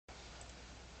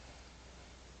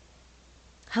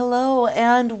Hello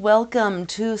and welcome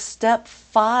to step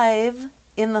 5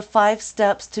 in the 5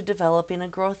 steps to developing a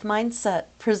growth mindset,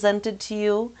 presented to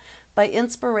you by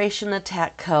Inspiration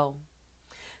Attack Co.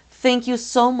 Thank you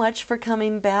so much for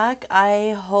coming back.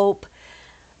 I hope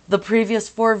the previous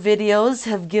 4 videos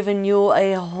have given you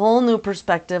a whole new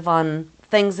perspective on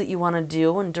things that you want to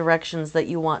do and directions that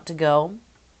you want to go.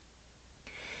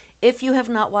 If you have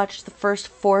not watched the first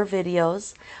 4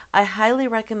 videos, I highly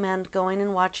recommend going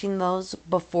and watching those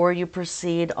before you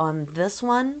proceed on this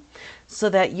one so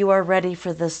that you are ready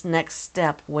for this next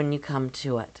step when you come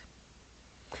to it.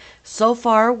 So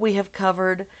far, we have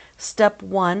covered step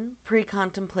 1,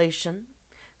 pre-contemplation,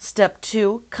 step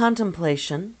 2,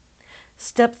 contemplation,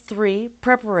 step 3,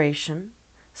 preparation,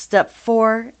 step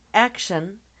 4,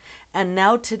 action, and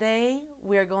now today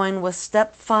we are going with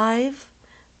step 5,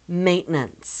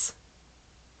 maintenance.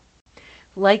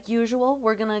 Like usual,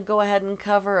 we're going to go ahead and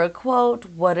cover a quote,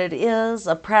 what it is,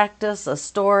 a practice, a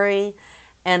story,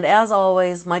 and as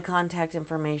always, my contact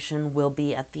information will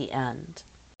be at the end.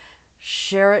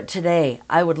 Share it today.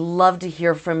 I would love to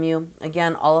hear from you.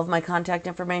 Again, all of my contact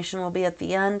information will be at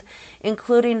the end,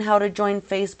 including how to join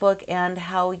Facebook and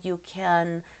how you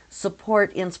can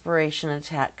support Inspiration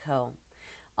Attack Co.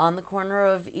 On the corner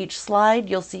of each slide,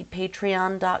 you'll see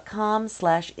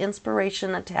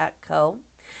patreon.com/inspirationattackco.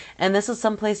 And this is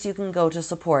someplace you can go to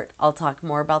support. I'll talk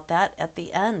more about that at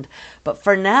the end. But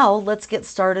for now, let's get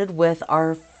started with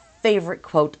our favorite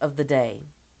quote of the day.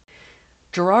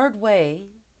 Gerard Way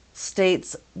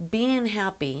states, "Being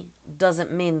happy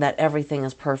doesn't mean that everything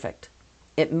is perfect.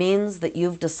 It means that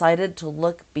you've decided to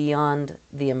look beyond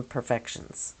the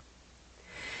imperfections."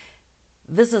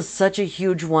 This is such a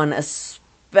huge one,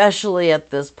 especially at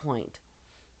this point.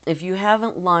 If you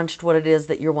haven't launched what it is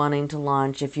that you're wanting to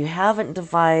launch, if you haven't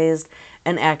devised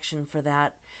an action for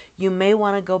that, you may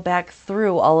want to go back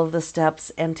through all of the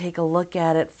steps and take a look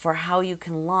at it for how you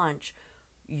can launch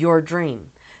your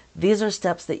dream. These are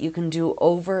steps that you can do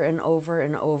over and over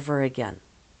and over again.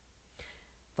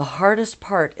 The hardest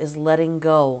part is letting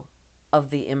go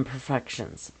of the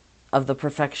imperfections, of the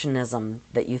perfectionism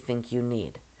that you think you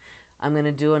need. I'm going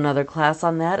to do another class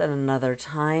on that at another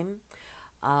time.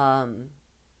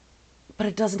 But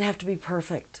it doesn't have to be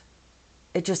perfect.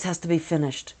 It just has to be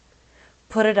finished.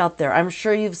 Put it out there. I'm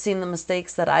sure you've seen the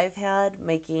mistakes that I've had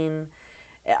making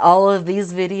all of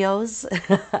these videos.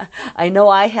 I know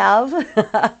I have.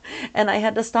 And I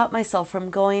had to stop myself from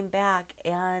going back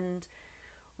and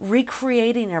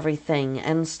recreating everything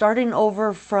and starting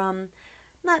over from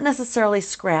not necessarily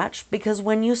scratch, because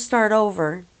when you start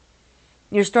over,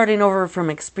 you're starting over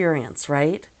from experience,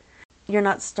 right? You're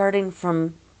not starting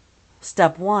from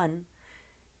step 1.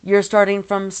 You're starting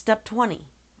from step 20,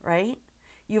 right?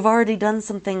 You've already done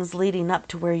some things leading up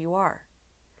to where you are.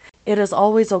 It is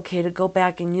always okay to go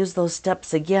back and use those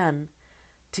steps again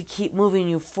to keep moving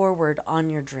you forward on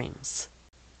your dreams.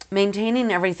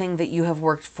 Maintaining everything that you have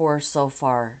worked for so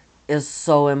far is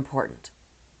so important.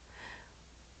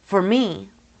 For me,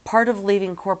 part of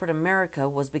leaving corporate America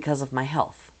was because of my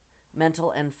health, mental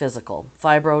and physical,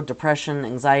 fibro, depression,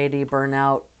 anxiety,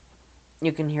 burnout.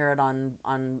 You can hear it on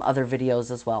other videos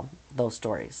as well, those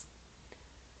stories.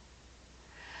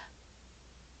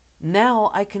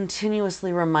 Now I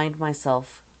continuously remind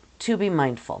myself to be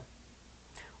mindful.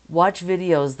 Watch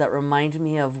videos that remind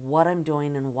me of what I'm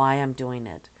doing and why I'm doing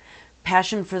it.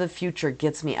 Passion for the future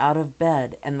gets me out of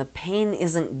bed, and the pain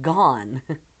isn't gone,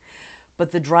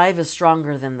 but the drive is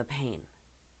stronger than the pain.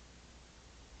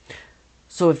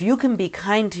 So if you can be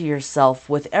kind to yourself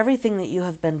with everything that you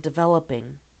have been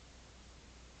developing,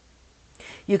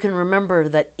 you can remember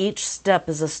that each step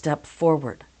is a step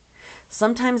forward.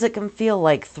 Sometimes it can feel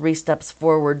like 3 steps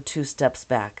forward, 2 steps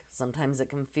back. Sometimes it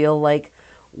can feel like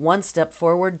 1 step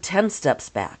forward, 10 steps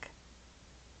back.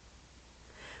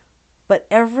 But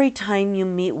every time you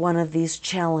meet one of these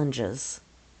challenges,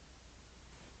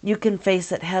 you can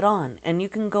face it head on, and you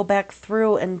can go back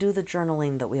through and do the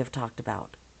journaling that we have talked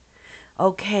about.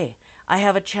 Okay, I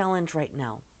have a challenge right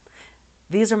now.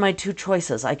 These are my 2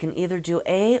 choices. I can either do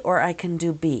A or I can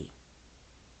do B.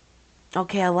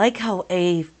 Okay, I like how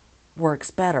A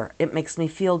works better. It makes me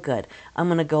feel good. I'm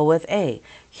going to go with A.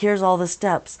 Here's all the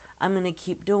steps I'm going to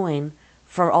keep doing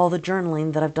for all the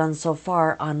journaling that I've done so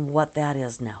far on what that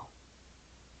is now.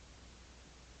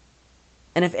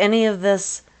 And if any of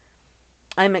this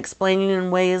I'm explaining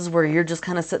in ways where you're just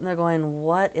kind of sitting there going,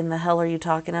 what in the hell are you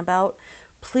talking about?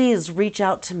 Please reach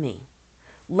out to me.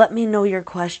 Let me know your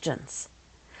questions.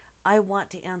 I want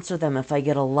to answer them. If I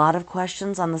get a lot of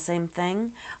questions on the same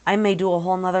thing, I may do a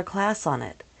whole nother class on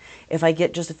it. If I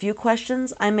get just a few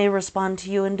questions, I may respond to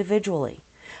you individually.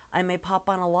 I may pop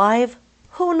on a live,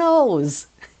 Who knows?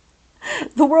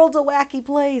 The world's a wacky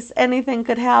place. Anything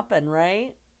could happen,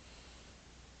 right?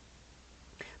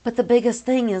 But the biggest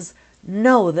thing is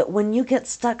know that when you get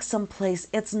stuck someplace,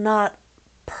 it's not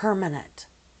permanent.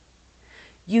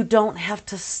 You don't have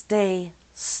to stay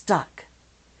stuck.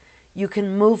 You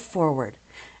can move forward.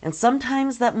 And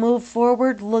sometimes that move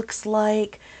forward looks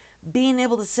like being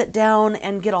able to sit down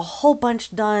and get a whole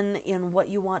bunch done in what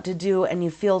you want to do and you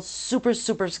feel super,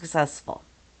 super successful.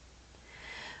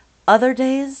 Other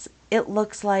days, it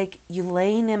looks like you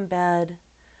laying in bed,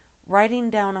 writing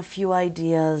down a few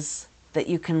ideas that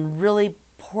you can really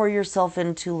pour yourself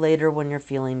into later when you're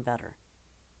feeling better.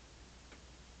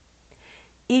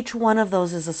 Each one of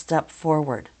those is a step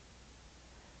forward.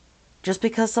 Just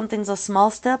because something's a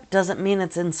small step doesn't mean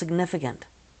it's insignificant.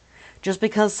 Just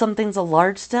because something's a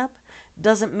large step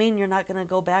doesn't mean you're not going to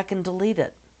go back and delete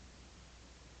it.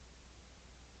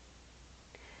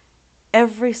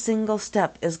 Every single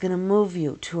step is going to move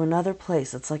you to another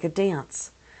place. It's like a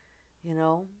dance, you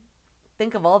know?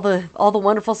 Think of all the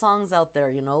wonderful songs out there,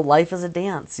 you know, life is a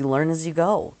dance. You learn as you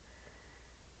go.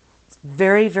 It's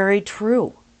very, very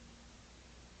true.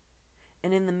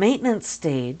 And in the maintenance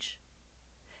stage,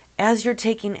 as you're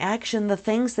taking action, the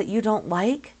things that you don't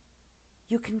like,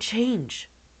 you can change.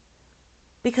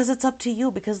 Because it's up to you,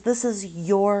 because this is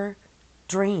your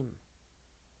dream.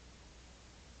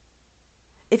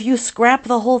 If you scrap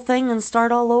the whole thing and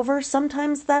start all over,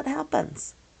 sometimes that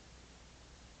happens.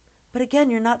 But again,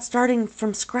 you're not starting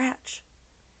from scratch.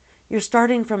 You're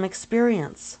starting from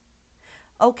experience.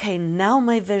 Okay, now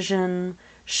my vision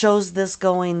shows this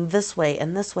going this way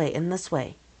and this way and this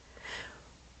way.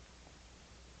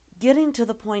 Getting to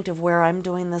the point of where I'm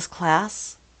doing this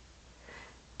class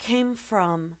came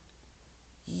from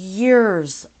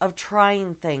years of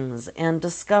trying things and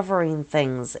discovering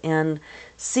things and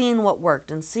seeing what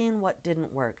worked and seeing what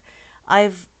didn't work.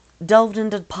 I've delved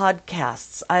into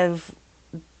podcasts. I've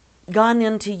gone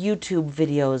into YouTube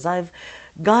videos. I've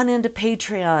gone into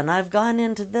Patreon. I've gone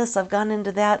into this. I've gone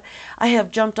into that. I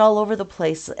have jumped all over the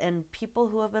place. And people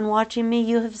who have been watching me,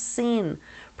 you have seen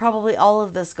probably all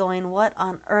of this going, what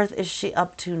on earth is she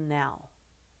up to now?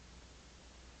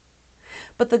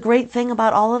 But the great thing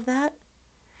about all of that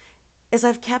is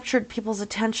I've captured people's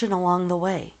attention along the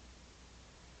way.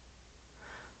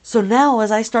 So now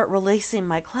as I start releasing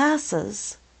my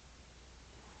classes,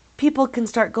 people can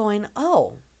start going,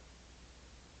 oh,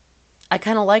 I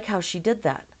kind of like how she did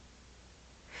that.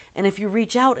 And if you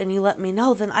reach out and you let me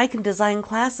know, then I can design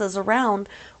classes around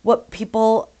what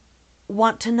people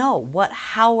want to know.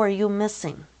 How are you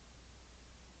missing?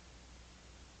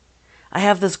 I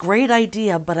have this great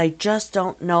idea, but I just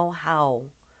don't know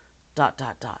how, ...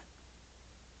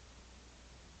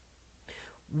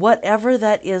 Whatever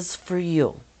that is for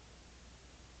you,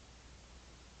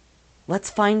 let's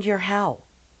find your how.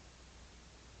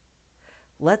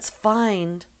 Let's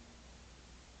find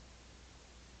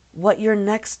what your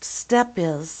next step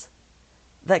is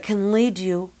that can lead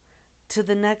you to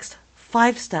the next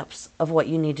 5 steps of what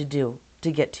you need to do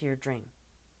to get to your dream.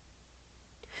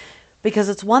 Because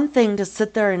it's one thing to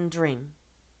sit there and dream.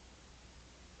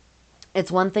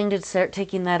 It's one thing to start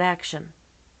taking that action.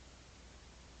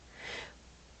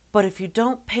 But if you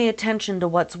don't pay attention to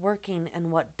what's working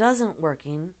and what doesn't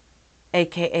working,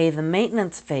 aka the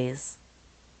maintenance phase,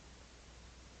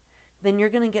 then you're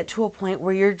going to get to a point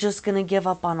where you're just going to give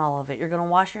up on all of it. You're going to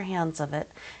wash your hands of it,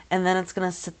 and then it's going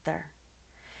to sit there.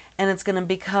 And it's going to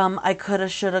become, I coulda,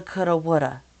 shoulda, coulda,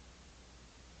 woulda.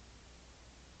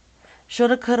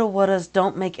 Shoulda, coulda, wouldas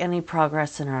don't make any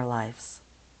progress in our lives.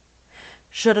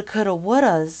 Shoulda, coulda,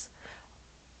 wouldas,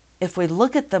 if we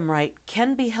look at them right,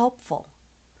 can be helpful.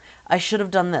 I should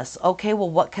have done this. Okay, well,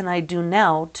 what can I do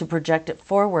now to project it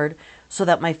forward so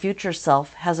that my future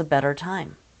self has a better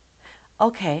time?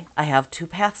 Okay, I have 2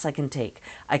 paths I can take.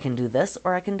 I can do this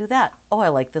or I can do that. Oh, I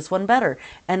like this one better.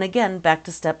 And again, back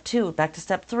to step 2, back to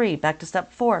step 3, back to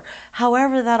step 4.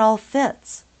 However that all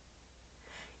fits.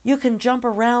 You can jump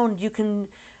around. You can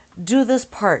do this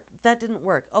part. That didn't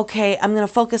work. Okay, I'm going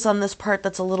to focus on this part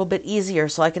that's a little bit easier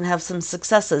so I can have some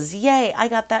successes. Yay, I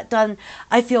got that done.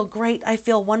 I feel great. I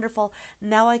feel wonderful.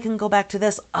 Now I can go back to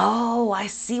this. Oh, I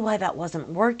see why that wasn't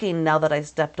working now that I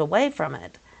stepped away from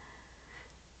it.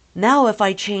 Now if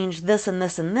I change this and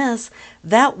this and this,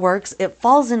 that works. It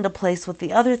falls into place with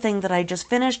the other thing that I just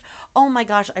finished. Oh my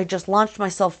gosh, I just launched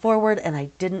myself forward and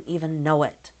I didn't even know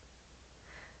it.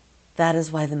 That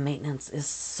is why the maintenance is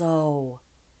so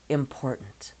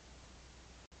important.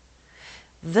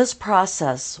 This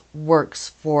process works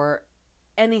for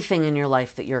anything in your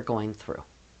life that you're going through.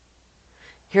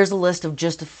 Here's a list of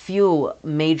just a few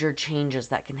major changes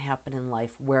that can happen in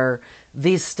life where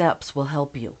these steps will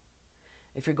help you.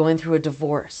 If you're going through a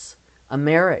divorce, a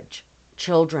marriage,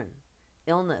 children,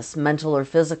 illness, mental or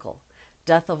physical,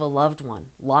 death of a loved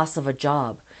one, loss of a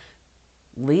job,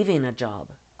 leaving a job,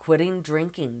 quitting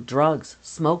drinking, drugs,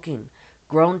 smoking,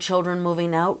 grown children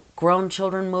moving out, grown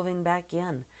children moving back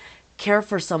in, care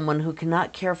for someone who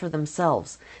cannot care for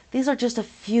themselves. These are just a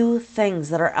few things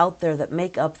that are out there that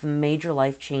make up the major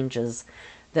life changes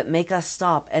that make us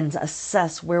stop and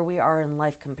assess where we are in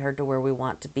life compared to where we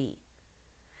want to be.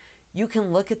 You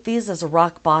can look at these as a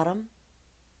rock bottom,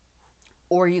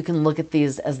 or you can look at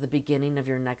these as the beginning of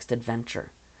your next adventure.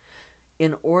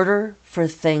 In order for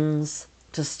things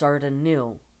to start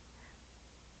anew,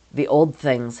 the old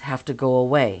things have to go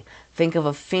away. Think of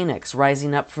a phoenix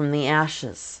rising up from the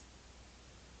ashes,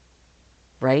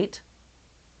 right?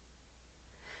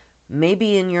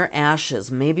 Maybe in your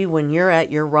ashes, maybe when you're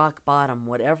at your rock bottom,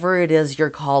 whatever it is you're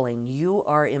calling, you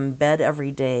are in bed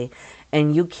every day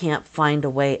and you can't find a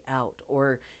way out,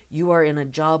 or you are in a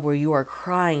job where you are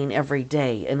crying every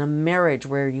day, in a marriage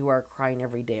where you are crying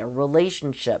every day, a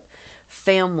relationship,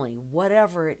 family,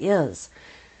 whatever it is.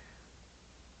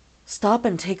 Stop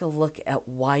and take a look at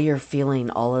why you're feeling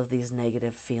all of these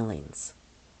negative feelings.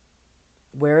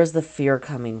 Where is the fear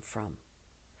coming from?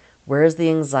 Where is the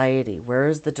anxiety? Where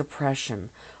is the depression?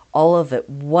 All of it.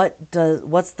 What's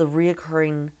the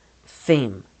reoccurring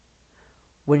theme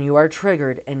when you are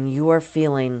triggered and you are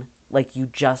feeling like you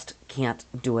just can't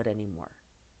do it anymore?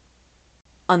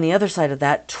 On the other side of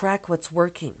that, track what's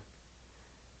working.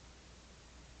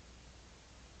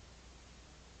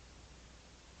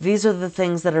 These are the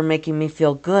things that are making me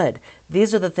feel good.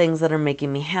 These are the things that are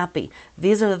making me happy.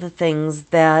 These are the things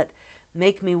that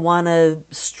make me want to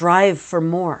strive for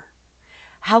more.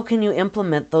 How can you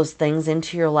implement those things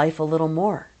into your life a little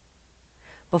more?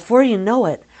 Before you know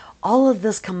it, all of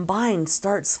this combined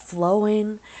starts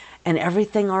flowing, and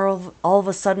everything all of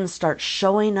a sudden starts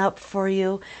showing up for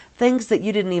you. Things that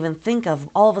you didn't even think of,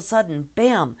 all of a sudden,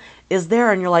 bam, is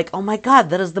there. And you're like, oh my God,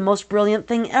 that is the most brilliant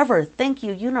thing ever. Thank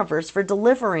you, universe, for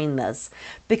delivering this.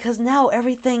 Because now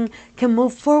everything can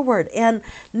move forward. And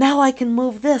now I can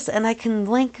move this, and I can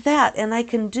link that, and I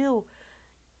can do.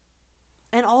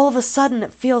 And all of a sudden,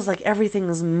 it feels like everything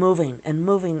is moving and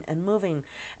moving and moving.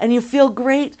 And you feel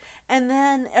great. And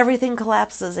then everything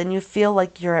collapses, and you feel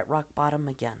like you're at rock bottom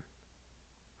again.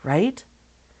 Right?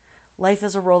 Life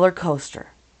is a roller coaster.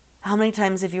 How many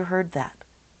times have you heard that?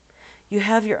 You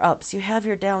have your ups, you have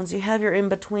your downs, you have your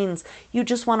in-betweens. You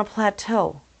just want to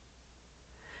plateau.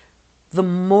 The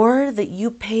more that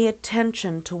you pay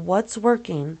attention to what's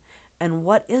working and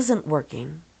what isn't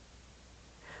working,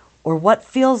 or what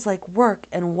feels like work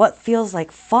and what feels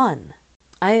like fun.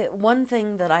 One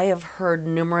thing that I have heard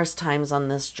numerous times on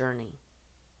this journey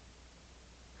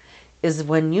is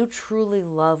when you truly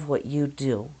love what you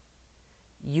do,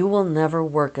 you will never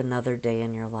work another day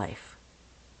in your life.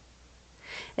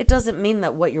 It doesn't mean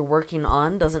that what you're working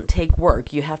on doesn't take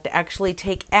work. You have to actually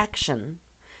take action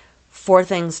for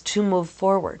things to move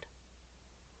forward.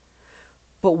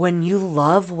 But when you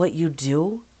love what you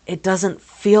do, it doesn't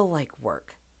feel like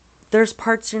work. There's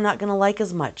parts you're not going to like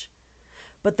as much.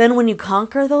 But then when you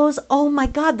conquer those, oh my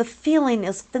God, the feeling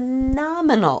is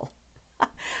phenomenal.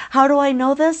 How do I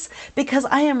know this? Because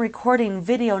I am recording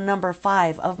video number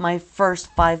 5 of my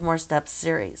first 5 More Steps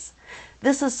series.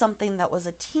 This is something that was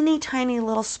a teeny tiny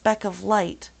little speck of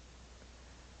light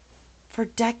for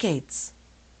decades.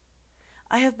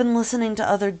 I have been listening to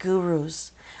other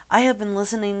gurus. I have been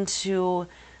listening to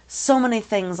so many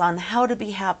things on how to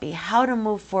be happy, how to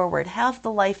move forward, have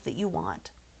the life that you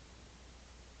want.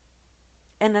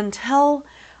 And until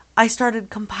I started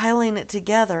compiling it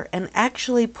together and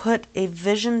actually put a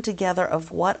vision together of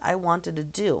what I wanted to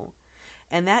do,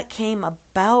 and that came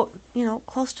about,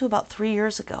 close to about 3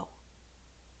 years ago.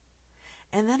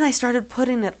 And then I started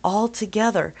putting it all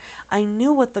together. I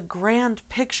knew what the grand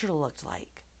picture looked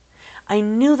like. I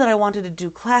knew that I wanted to do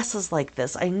classes like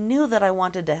this. I knew that I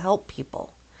wanted to help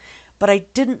people. But I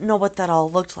didn't know what that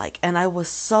all looked like. And I was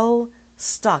so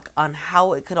stuck on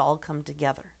how it could all come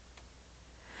together.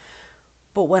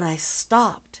 But when I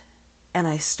stopped and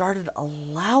I started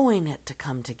allowing it to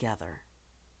come together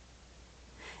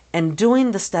and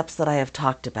doing the steps that I have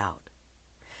talked about,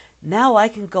 now I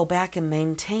can go back and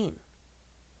maintain.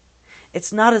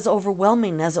 It's not as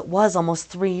overwhelming as it was almost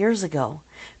 3 years ago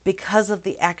because of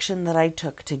the action that I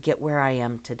took to get where I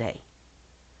am today.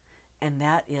 And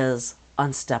that is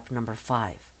on step number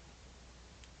 5.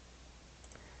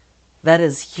 That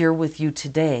is here with you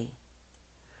today,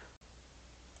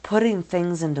 putting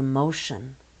things into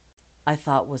motion. I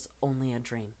thought was only a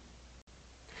dream.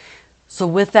 So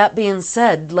with that being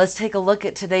said, let's take a look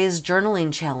at today's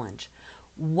journaling challenge.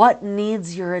 What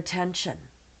needs your attention?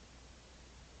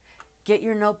 Get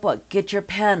your notebook, get your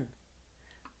pen.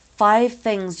 5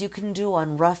 things you can do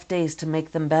on rough days to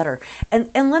make them better.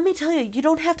 And let me tell you, you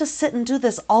don't have to sit and do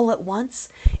this all at once.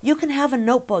 You can have a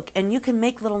notebook and you can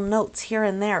make little notes here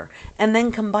and there and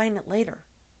then combine it later.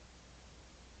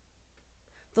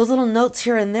 Those little notes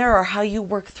here and there are how you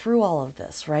work through all of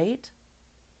this, right?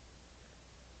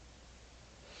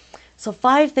 So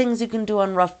 5 things you can do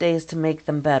on rough days to make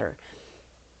them better.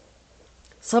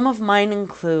 Some of mine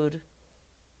include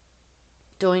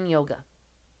doing yoga.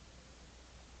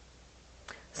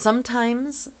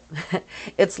 Sometimes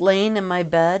it's laying in my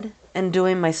bed and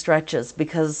doing my stretches,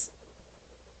 because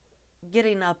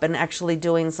getting up and actually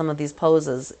doing some of these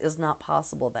poses is not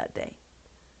possible that day.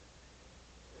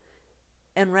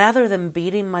 And rather than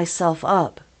beating myself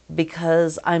up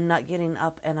because I'm not getting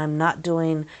up and I'm not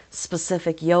doing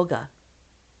specific yoga,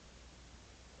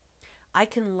 I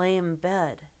can lay in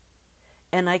bed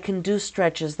and I can do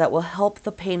stretches that will help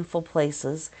the painful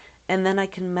places, and then I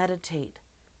can meditate.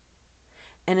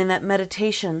 And in that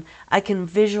meditation, I can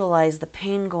visualize the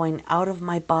pain going out of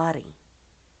my body.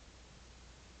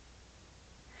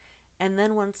 And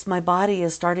then once my body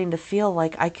is starting to feel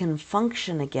like I can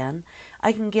function again,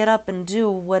 I can get up and do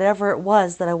whatever it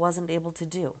was that I wasn't able to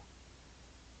do.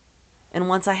 And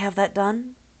once I have that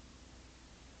done,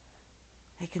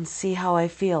 I can see how I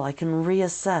feel. I can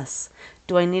reassess.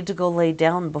 Do I need to go lay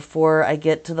down before I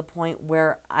get to the point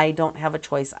where I don't have a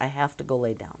choice? I have to go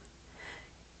lay down.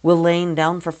 Will laying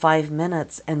down for 5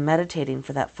 minutes and meditating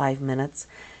for that 5 minutes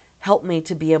help me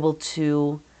to be able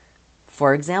to,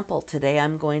 for example, today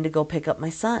I'm going to go pick up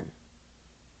my son.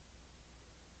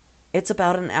 It's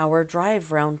about an hour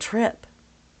drive round trip.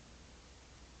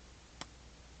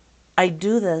 I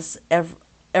do this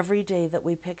every day that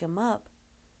we pick him up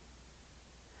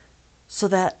so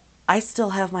that I still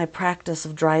have my practice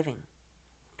of driving.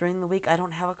 During the week, I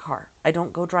don't have a car. I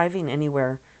don't go driving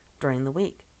anywhere during the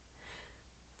week.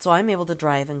 So I'm able to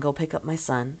drive and go pick up my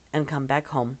son and come back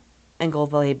home and go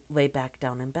lay back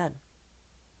down in bed.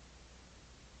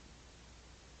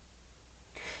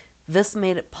 This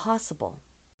made it possible.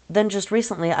 Then just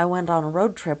recently I went on a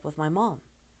road trip with my mom.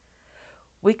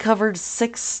 We covered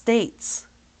 6 states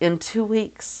in 2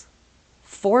 weeks,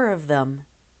 4 of them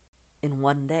in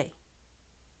 1 day.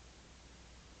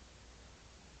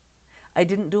 I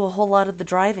didn't do a whole lot of the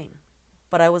driving,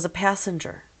 but I was a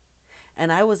passenger. And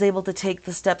I was able to take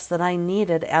the steps that I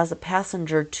needed as a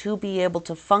passenger to be able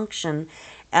to function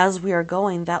as we are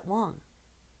going that long.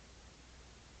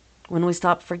 When we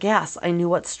stopped for gas, I knew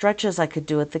what stretches I could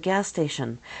do at the gas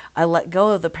station. I let go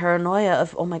of the paranoia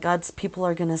of, oh my God, people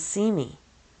are going to see me.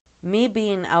 Me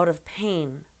being out of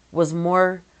pain was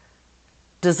more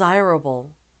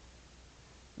desirable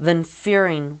than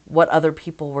fearing what other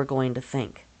people were going to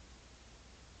think.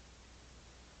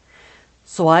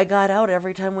 So I got out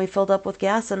every time we filled up with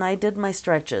gas and I did my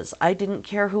stretches. I didn't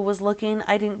care who was looking.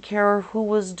 I didn't care who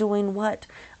was doing what.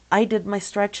 I did my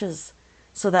stretches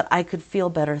so that I could feel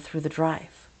better through the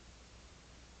drive.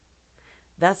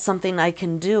 That's something I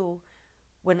can do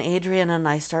when Adrian and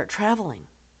I start traveling.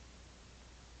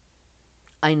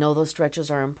 I know those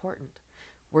stretches are important.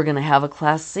 We're going to have a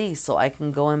Class C so I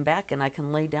can go in back and I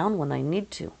can lay down when I need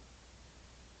to.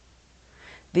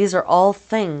 These are all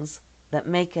things that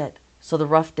make it so the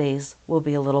rough days will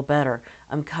be a little better.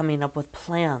 I'm coming up with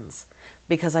plans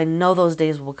because I know those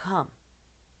days will come.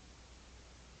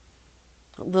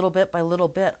 Little bit by little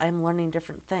bit, I'm learning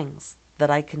different things that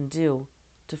I can do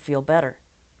to feel better.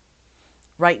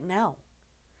 Right now,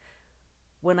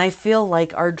 when I feel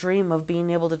like our dream of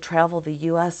being able to travel the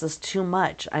U.S. is too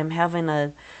much, I'm having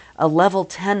a level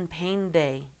 10 pain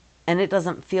day, and it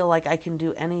doesn't feel like I can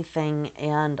do anything,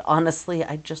 and honestly,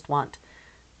 I just want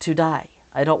to die.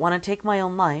 I don't want to take my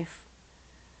own life,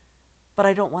 but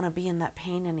I don't want to be in that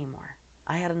pain anymore.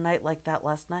 I had a night like that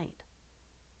last night.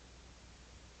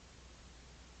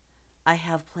 I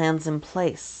have plans in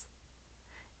place.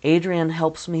 Adrian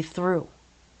helps me through.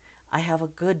 I have a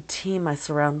good team I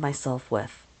surround myself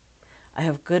with. I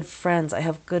have good friends. I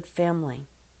have good family.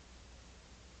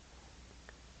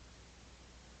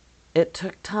 It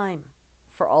took time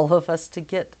for all of us to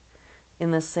get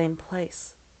in the same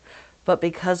place. But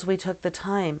because we took the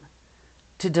time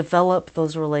to develop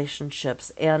those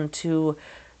relationships and to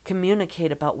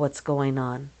communicate about what's going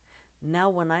on, now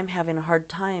when I'm having a hard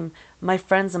time, my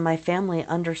friends and my family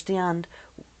understand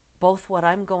both what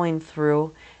I'm going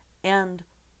through and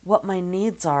what my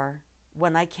needs are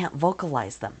when I can't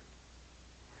vocalize them.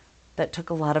 That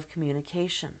took a lot of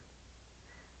communication.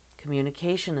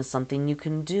 Communication is something you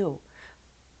can do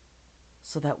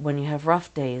so that when you have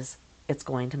rough days, it's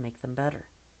going to make them better.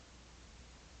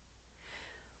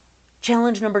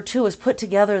 Challenge number 2 is put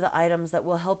together the items that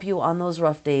will help you on those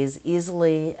rough days,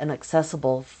 easily and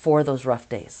accessible for those rough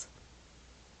days.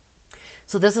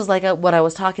 So this is like what I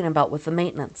was talking about with the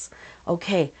maintenance.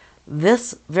 Okay,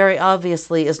 this very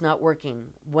obviously is not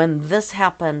working. When this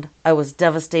happened, I was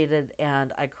devastated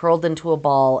and I curled into a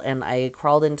ball and I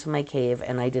crawled into my cave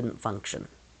and I didn't function.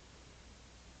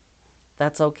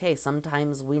 That's okay.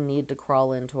 Sometimes we need to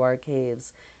crawl into our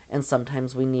caves and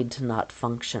sometimes we need to not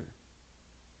function.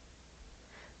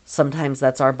 Sometimes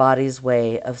that's our body's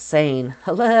way of saying,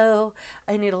 hello,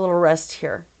 I need a little rest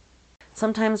here.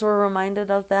 Sometimes we're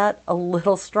reminded of that a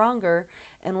little stronger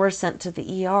and we're sent to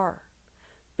the ER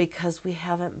because we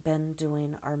haven't been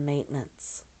doing our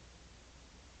maintenance.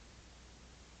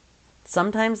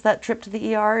 Sometimes that trip to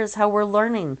the ER is how we're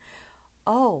learning,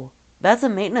 oh, that's a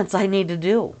maintenance I need to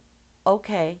do.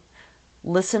 Okay,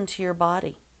 listen to your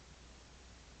body.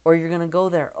 Or you're going to go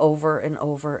there over and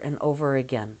over and over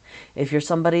again. If you're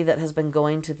somebody that has been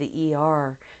going to the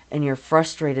ER and you're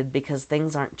frustrated because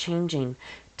things aren't changing,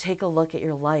 take a look at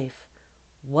your life.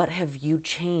 What have you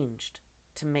changed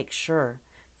to make sure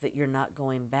that you're not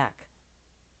going back?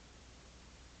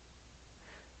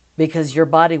 Because your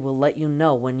body will let you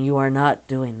know when you are not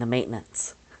doing the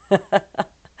maintenance.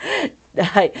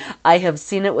 I have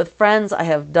seen it with friends. I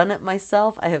have done it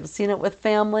myself. I have seen it with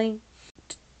family.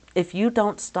 If you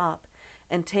don't stop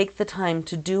and take the time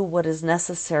to do what is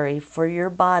necessary for your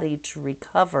body to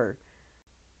recover,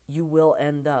 you will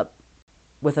end up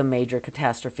with a major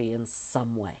catastrophe in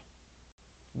some way.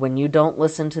 When you don't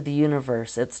listen to the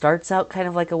universe, it starts out kind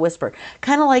of like a whisper,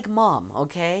 kind of like mom,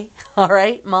 okay? All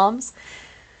right, moms?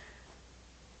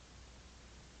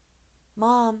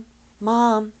 Mom,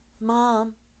 mom,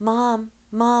 mom, mom,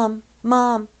 mom,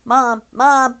 mom, mom,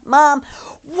 mom, mom.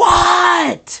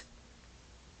 What?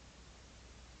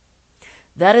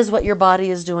 That is what your body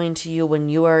is doing to you when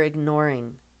you are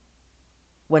ignoring,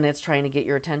 when it's trying to get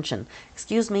your attention.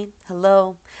 Excuse me,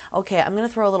 hello. Okay, I'm going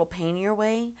to throw a little pain your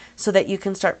way so that you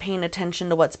can start paying attention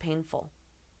to what's painful.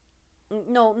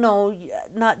 No,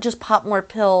 not just pop more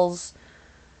pills,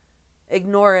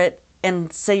 ignore it,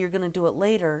 and say you're going to do it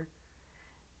later.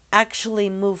 Actually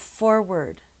move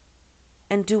forward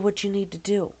and do what you need to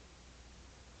do.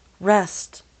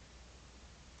 Rest.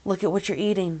 Look at what you're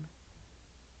eating.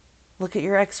 Look at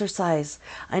your exercise.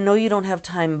 I know you don't have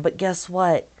time, but guess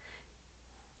what?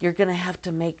 You're going to have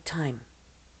to make time.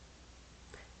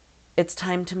 It's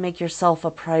time to make yourself a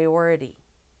priority,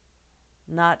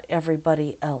 not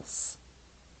everybody else.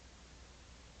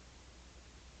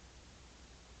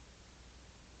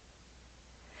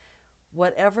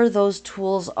 Whatever those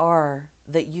tools are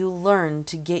that you learn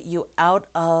to get you out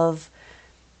of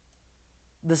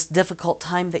this difficult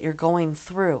time that you're going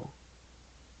through,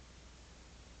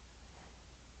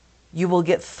 you will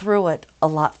get through it a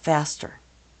lot faster.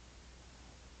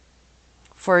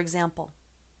 For example,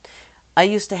 I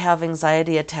used to have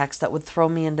anxiety attacks that would throw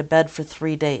me into bed for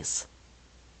 3 days.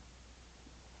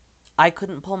 I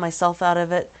couldn't pull myself out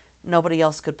of it. Nobody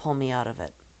else could pull me out of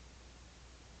it.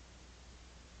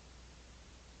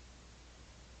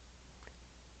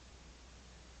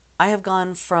 I have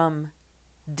gone from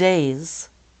days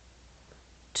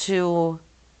to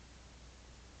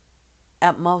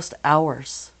at most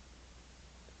hours.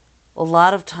 A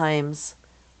lot of times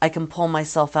I can pull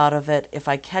myself out of it if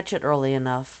I catch it early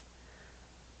enough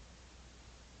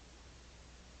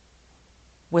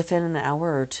within an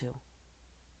hour or two.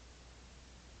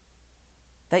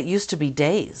 That used to be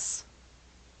days.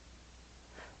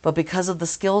 But because of the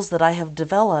skills that I have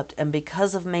developed and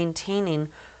because of maintaining,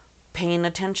 paying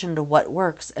attention to what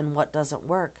works and what doesn't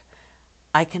work,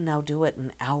 I can now do it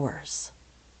in hours.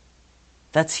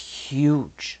 That's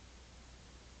huge.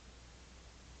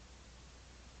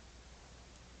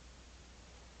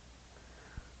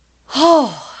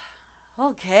 Oh,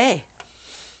 okay.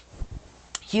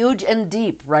 Huge and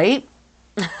deep, right?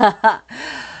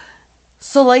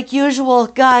 So like usual,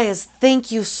 guys,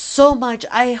 thank you so much.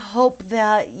 I hope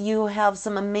that you have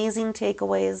some amazing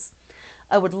takeaways.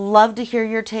 I would love to hear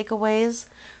your takeaways.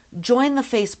 Join the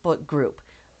Facebook group.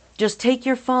 Just take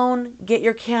your phone, get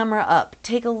your camera up,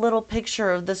 take a little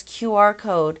picture of this QR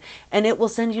code, and it will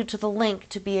send you to the link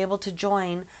to be able to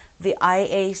join the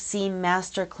IAC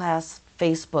Masterclass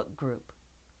Facebook group.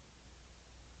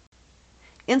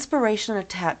 Inspiration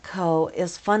Attack Co.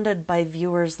 is funded by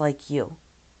viewers like you.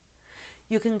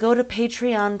 You can go to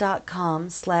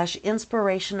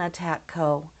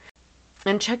patreon.com/inspirationattackco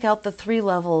and check out the 3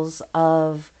 levels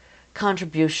of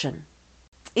contribution.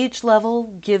 Each level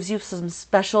gives you some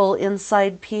special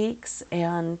inside peeks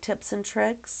and tips and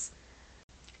tricks.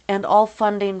 And all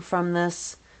funding from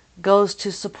this goes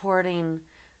to supporting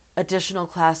additional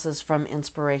classes from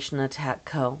Inspiration Attack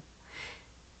Co.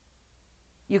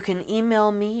 You can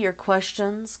email me your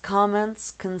questions,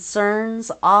 comments,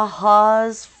 concerns,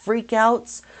 ahas,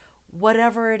 freakouts,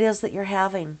 whatever it is that you're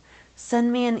having.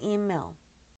 Send me an email.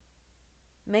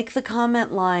 Make the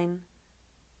comment line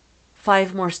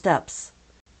 5 more steps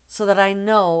so that I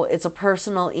know it's a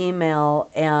personal email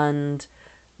and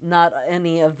not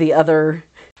any of the other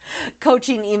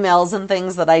coaching emails and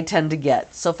things that I tend to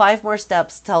get. So 5 more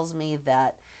steps tells me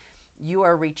that you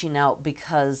are reaching out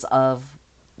because of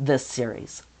this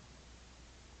series.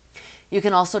 You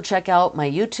can also check out my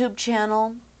YouTube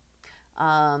channel.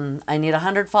 I need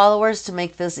 100 followers to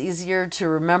make this easier to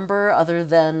remember other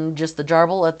than just the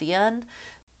jarble at the end.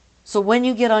 So when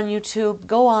you get on YouTube,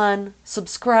 go on,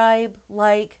 subscribe,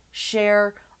 like,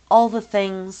 share, all the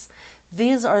things.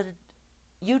 These are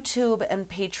YouTube and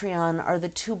Patreon are the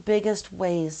 2 biggest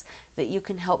ways that you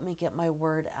can help me get my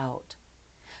word out.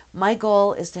 My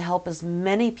goal is to help as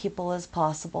many people as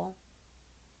possible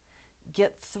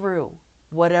get through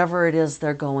whatever it is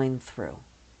they're going through.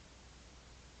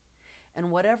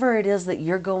 And whatever it is that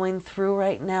you're going through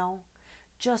right now,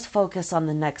 just focus on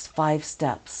the next 5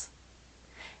 steps.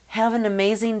 Have an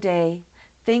amazing day.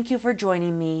 Thank you for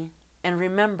joining me. And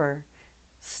remember,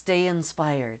 stay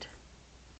inspired.